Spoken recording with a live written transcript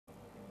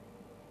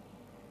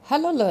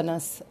Hello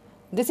learners,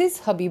 this is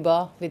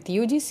Habiba with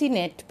UGC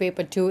NET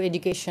Paper 2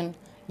 Education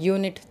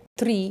Unit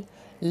 3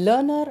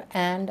 Learner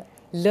and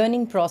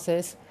Learning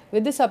Process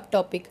with the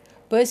subtopic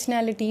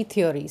Personality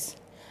Theories.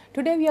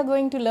 Today we are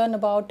going to learn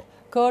about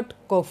Kurt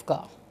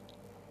Koffka.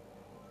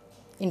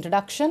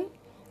 Introduction.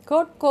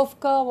 Kurt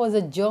Koffka was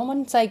a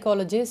German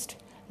psychologist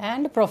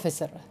and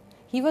professor.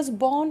 He was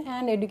born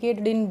and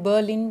educated in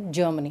Berlin,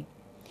 Germany.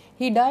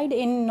 He died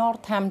in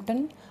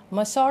Northampton,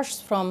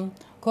 Massachusetts from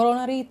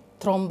coronary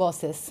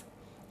thrombosis.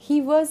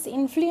 He was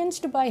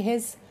influenced by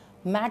his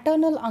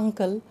maternal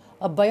uncle,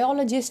 a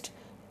biologist,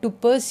 to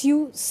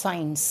pursue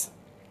science.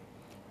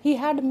 He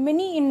had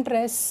many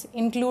interests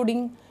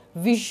including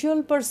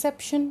visual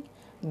perception,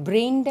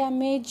 brain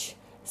damage,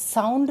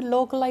 sound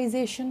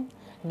localization,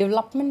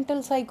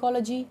 developmental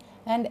psychology,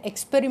 and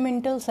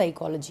experimental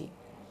psychology.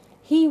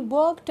 He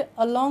worked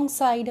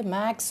alongside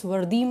Max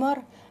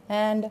Wertheimer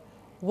and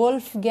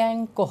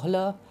Wolfgang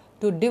Kohler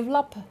to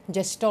develop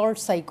Gestalt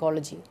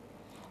Psychology.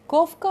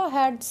 Koffka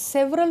had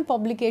several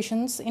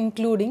publications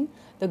including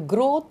The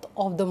Growth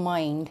of the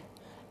Mind,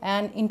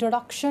 an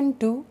introduction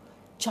to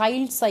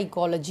child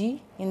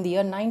psychology in the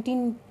year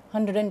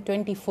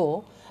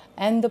 1924,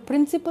 and The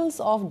Principles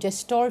of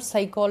Gestalt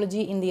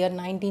Psychology in the year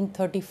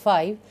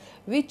 1935,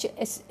 which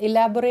is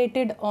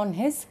elaborated on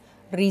his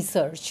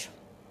research.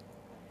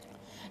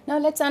 Now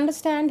let's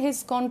understand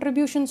his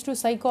contributions to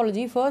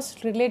psychology,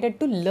 first related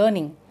to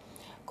learning.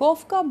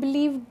 Koffka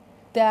believed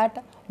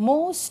that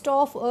most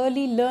of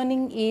early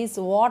learning is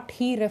what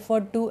he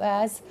referred to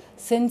as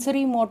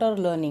sensory motor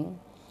learning,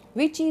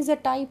 which is a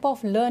type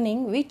of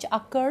learning which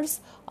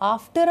occurs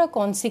after a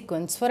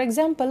consequence. For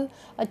example,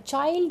 a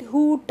child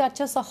who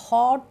touches a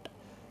hot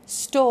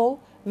stove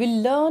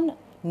will learn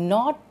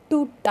not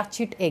to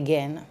touch it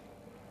again.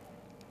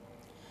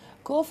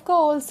 Koffka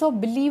also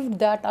believed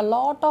that a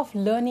lot of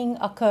learning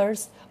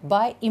occurs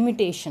by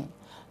imitation,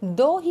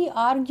 though he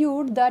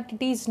argued that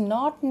it is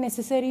not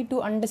necessary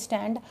to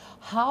understand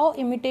how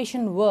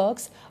imitation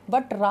works,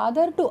 but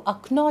rather to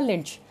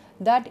acknowledge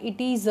that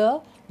it is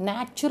a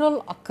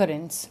natural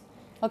occurrence.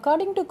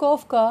 According to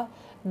Koffka,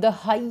 the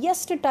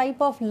highest type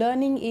of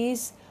learning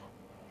is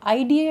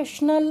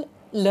ideational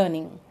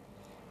learning,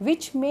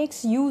 which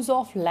makes use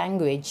of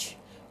language.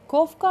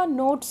 Koffka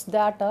notes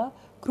that a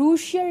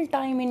crucial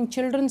time in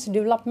children's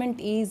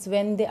development is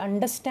when they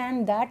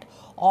understand that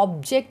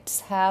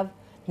objects have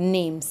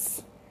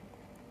names.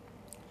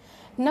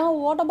 Now,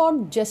 what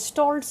about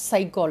Gestalt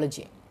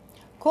Psychology?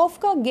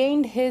 Koffka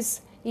gained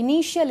his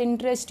initial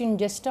interest in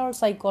Gestalt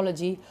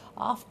Psychology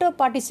after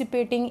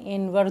participating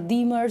in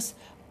Wertheimer's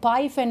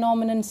pi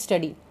phenomenon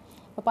study.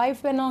 A pi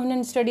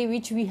phenomenon study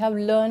which we have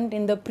learned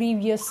in the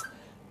previous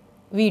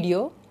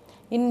video.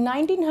 In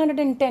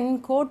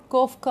 1910, Kurt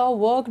Koffka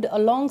worked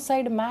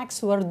alongside Max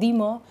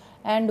Wertheimer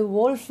and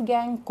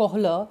Wolfgang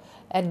Kohler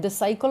at the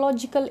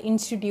Psychological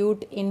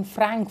Institute in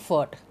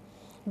Frankfurt.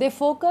 They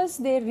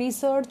focused their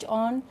research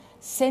on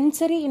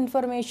sensory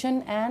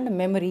information and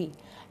memory,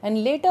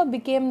 and later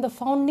became the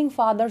founding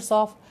fathers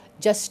of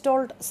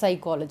Gestalt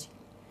Psychology.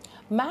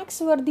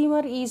 Max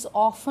Wertheimer is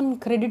often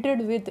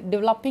credited with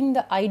developing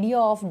the idea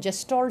of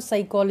Gestalt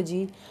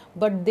Psychology,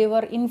 but they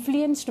were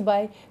influenced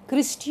by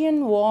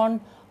Christian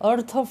von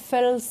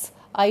Achterfeld's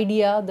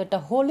idea that a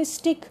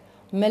holistic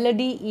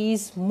melody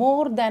is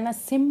more than a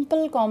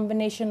simple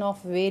combination of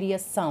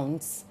various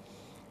sounds.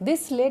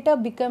 This later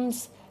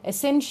becomes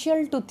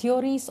essential to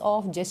theories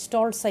of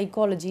Gestalt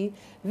Psychology,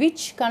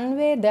 which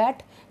convey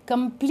that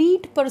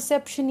complete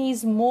perception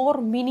is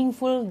more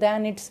meaningful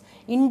than its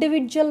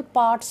individual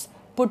parts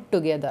put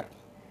together.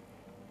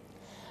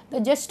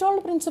 The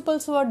Gestalt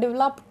principles were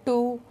developed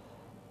to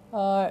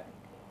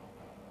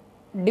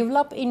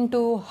develop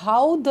into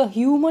how the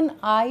human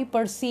eye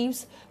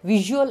perceives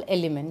visual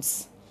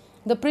elements.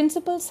 The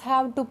principles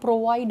have to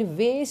provide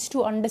ways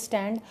to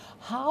understand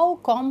how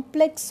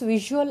complex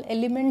visual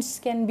elements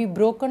can be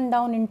broken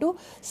down into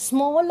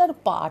smaller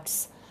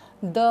parts.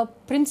 The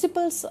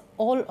principles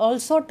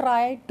also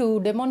try to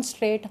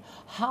demonstrate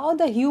how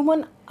the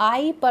human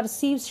eye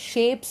perceives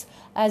shapes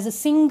as a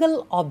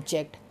single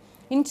object.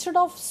 Instead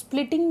of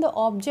splitting the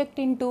object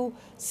into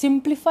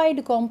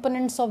simplified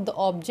components of the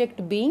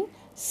object being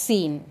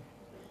seen.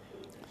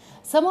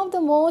 Some of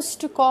the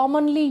most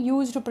commonly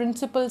used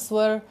principles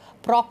were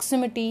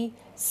proximity,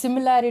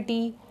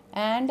 similarity,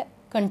 and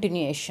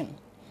continuation.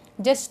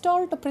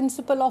 Gestalt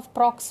principle of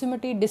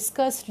proximity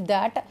discussed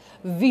that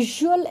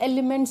visual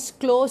elements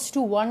close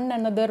to one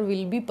another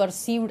will be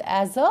perceived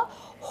as a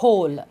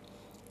whole.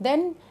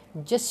 Then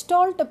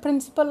Gestalt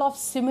principle of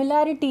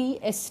similarity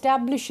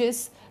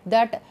establishes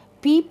that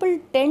people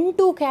tend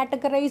to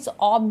categorize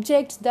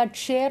objects that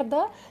share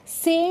the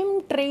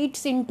same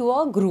traits into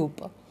a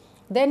group.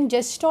 Then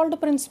Gestalt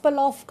principle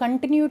of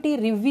continuity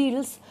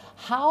reveals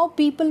how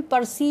people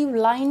perceive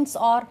lines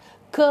or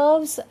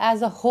curves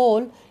as a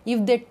whole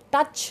if they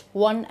touch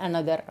one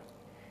another.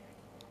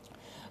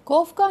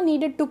 Koffka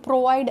needed to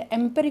provide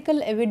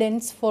empirical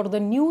evidence for the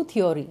new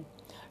theory.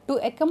 To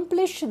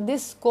accomplish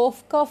this,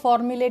 Koffka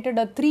formulated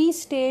a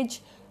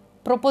three-stage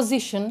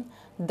proposition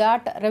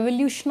that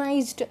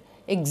revolutionized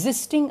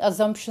existing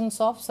assumptions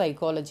of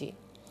psychology.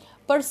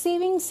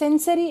 Perceiving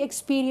sensory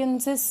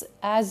experiences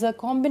as a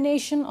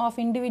combination of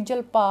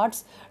individual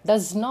parts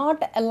does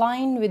not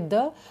align with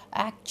the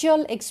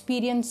actual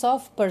experience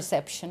of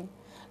perception.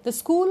 The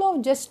school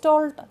of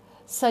Gestalt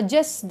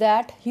suggests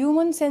that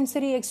human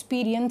sensory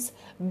experience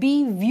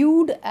be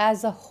viewed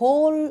as a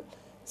whole,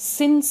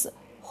 since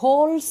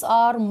wholes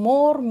are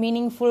more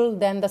meaningful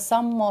than the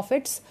sum of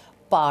its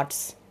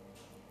parts.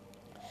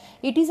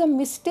 It is a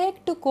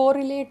mistake to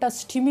correlate a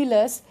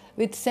stimulus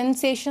with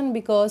sensation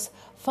because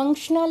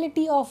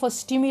functionality of a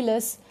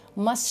stimulus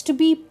must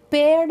be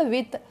paired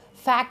with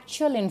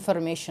factual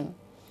information.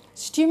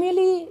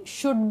 Stimuli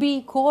should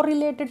be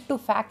correlated to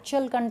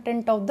factual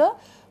content of the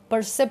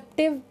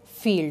perceptive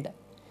field.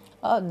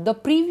 The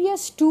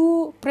previous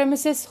two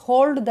premises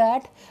hold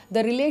that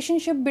the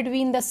relationship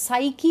between the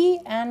psyche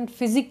and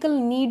physical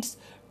needs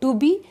to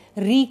be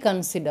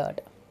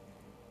reconsidered.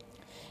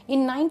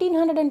 In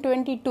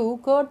 1922,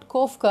 Kurt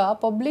Koffka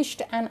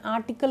published an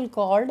article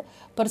called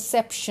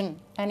Perception,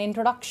 an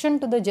Introduction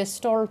to the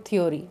Gestalt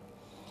Theory.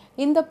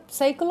 In the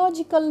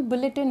Psychological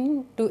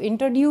Bulletin to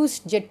introduce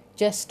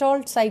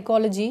Gestalt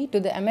Psychology to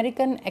the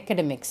American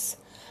academics,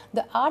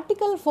 the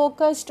article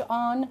focused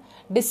on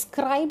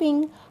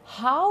describing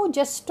how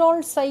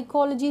Gestalt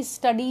Psychology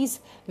studies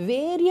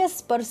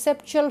various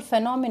perceptual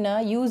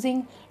phenomena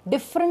using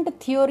different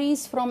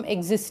theories from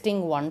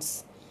existing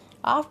ones.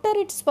 After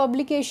its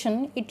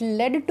publication, it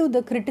led to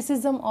the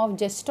criticism of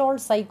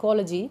Gestalt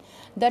Psychology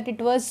that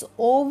it was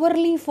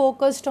overly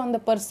focused on the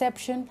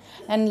perception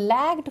and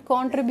lacked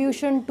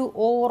contribution to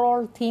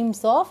overall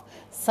themes of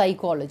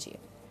psychology.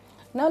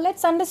 Now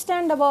let's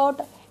understand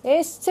about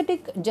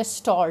aesthetic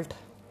Gestalt.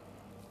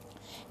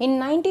 In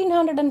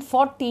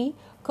 1940,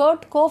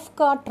 Kurt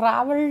Koffka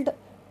traveled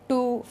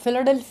to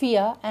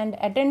Philadelphia and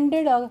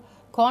attended a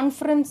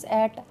conference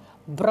at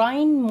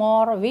Bryn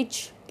Mawr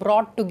which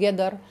brought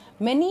together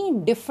many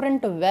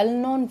different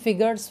well-known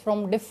figures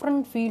from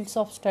different fields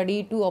of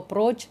study to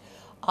approach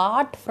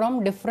art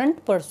from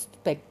different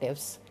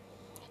perspectives.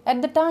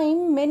 At the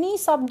time, many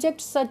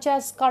subjects such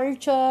as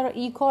culture,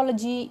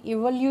 ecology,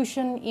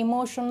 evolution,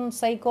 emotion,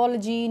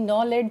 psychology,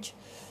 knowledge,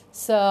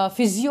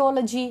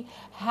 physiology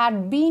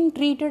had been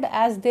treated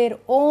as their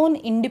own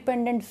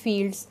independent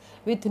fields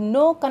with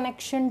no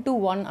connection to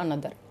one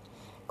another.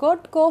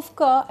 Kurt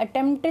Koffka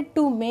attempted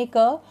to make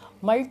a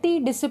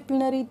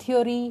multidisciplinary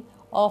theory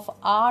of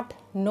art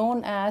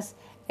known as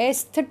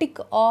aesthetic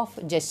of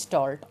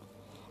Gestalt.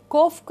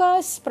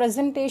 Koffka's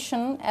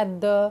presentation at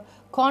the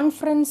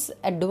conference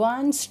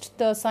advanced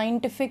the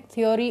scientific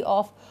theory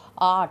of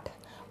art,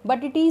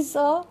 but it is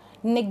a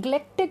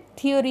neglected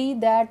theory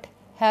that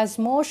has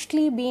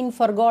mostly been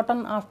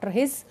forgotten after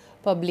his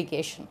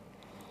publication.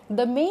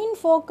 The main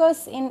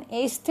focus in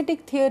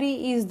aesthetic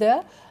theory is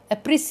the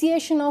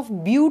appreciation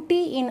of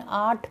beauty in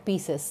art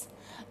pieces.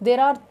 There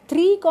are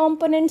three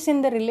components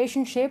in the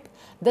relationship: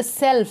 the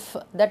self,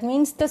 that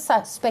means the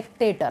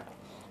spectator,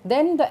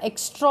 then the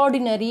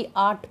extraordinary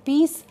art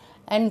piece,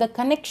 and the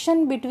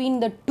connection between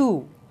the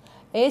two.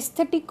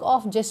 Aesthetic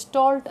of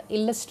Gestalt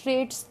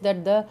illustrates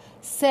that the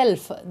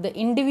self, the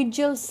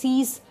individual,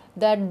 sees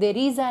that there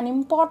is an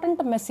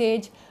important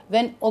message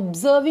when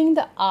observing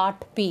the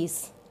art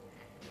piece.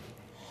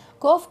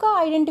 Koffka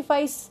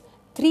identifies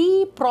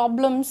three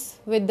problems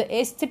with the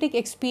aesthetic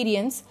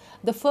experience.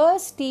 The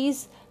first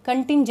is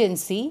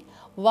contingency.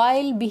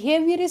 While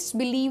behaviorists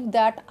believe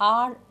that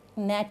art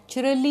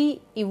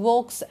naturally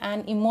evokes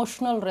an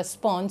emotional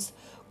response,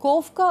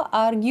 Koffka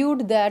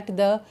argued that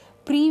the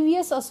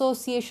previous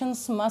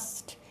associations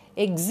must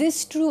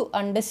exist to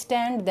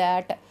understand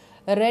that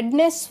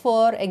redness,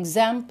 for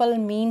example,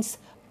 means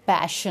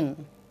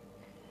passion.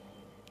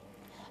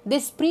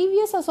 This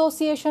previous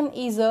association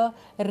is a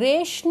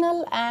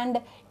rational and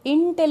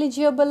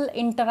intelligible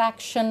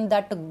interaction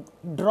that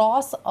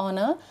draws on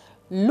a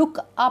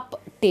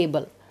look-up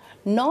table,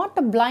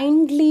 not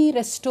blindly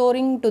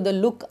restoring to the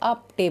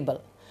look-up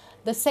table.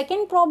 The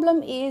second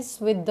problem is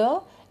with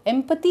the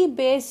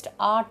empathy-based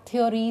art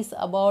theories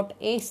about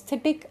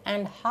aesthetic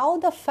and how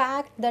the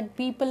fact that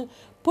people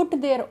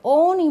put their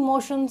own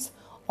emotions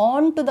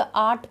onto the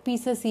art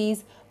pieces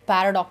is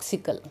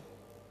paradoxical.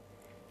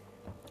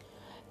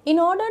 In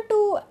order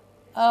to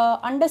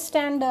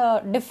understand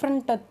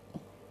different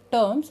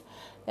terms,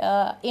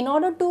 in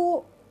order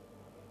to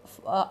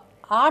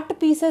art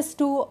pieces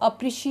to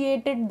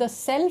appreciate it, the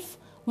self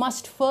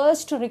must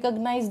first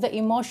recognize the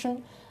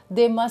emotion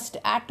they must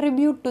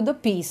attribute to the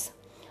piece.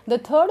 The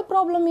third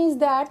problem is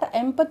that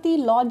empathy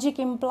logic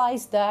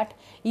implies that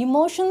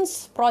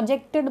emotions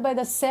projected by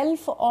the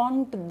self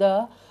onto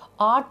the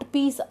art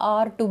piece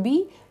are to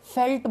be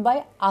felt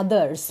by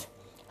others.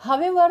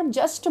 However,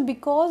 just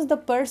because the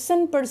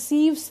person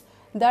perceives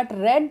that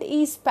red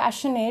is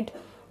passionate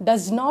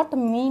does not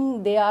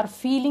mean they are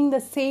feeling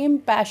the same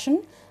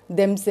passion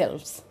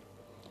themselves.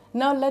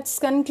 Now let's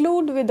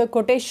conclude with a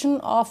quotation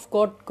of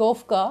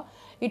Koffka.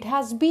 It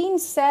has been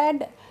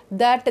said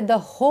that the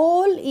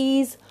whole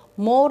is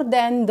more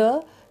than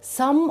the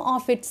sum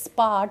of its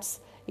parts.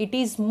 it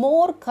is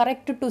more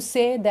correct to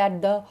say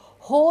that the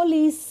whole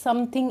is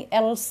something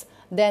else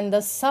than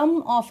the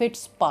sum of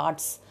its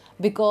parts,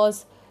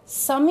 because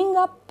summing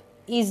up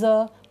is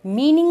a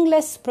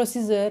meaningless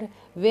procedure,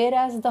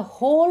 whereas the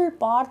whole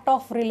part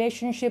of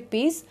relationship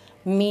is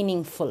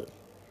meaningful.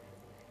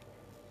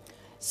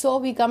 So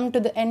we come to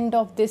the end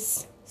of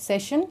this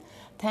session.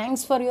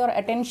 Thanks for your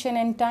attention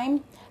and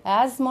time.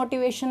 As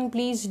motivation,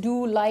 please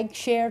do like,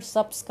 share,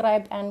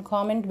 subscribe and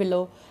comment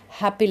below.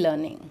 Happy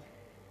learning.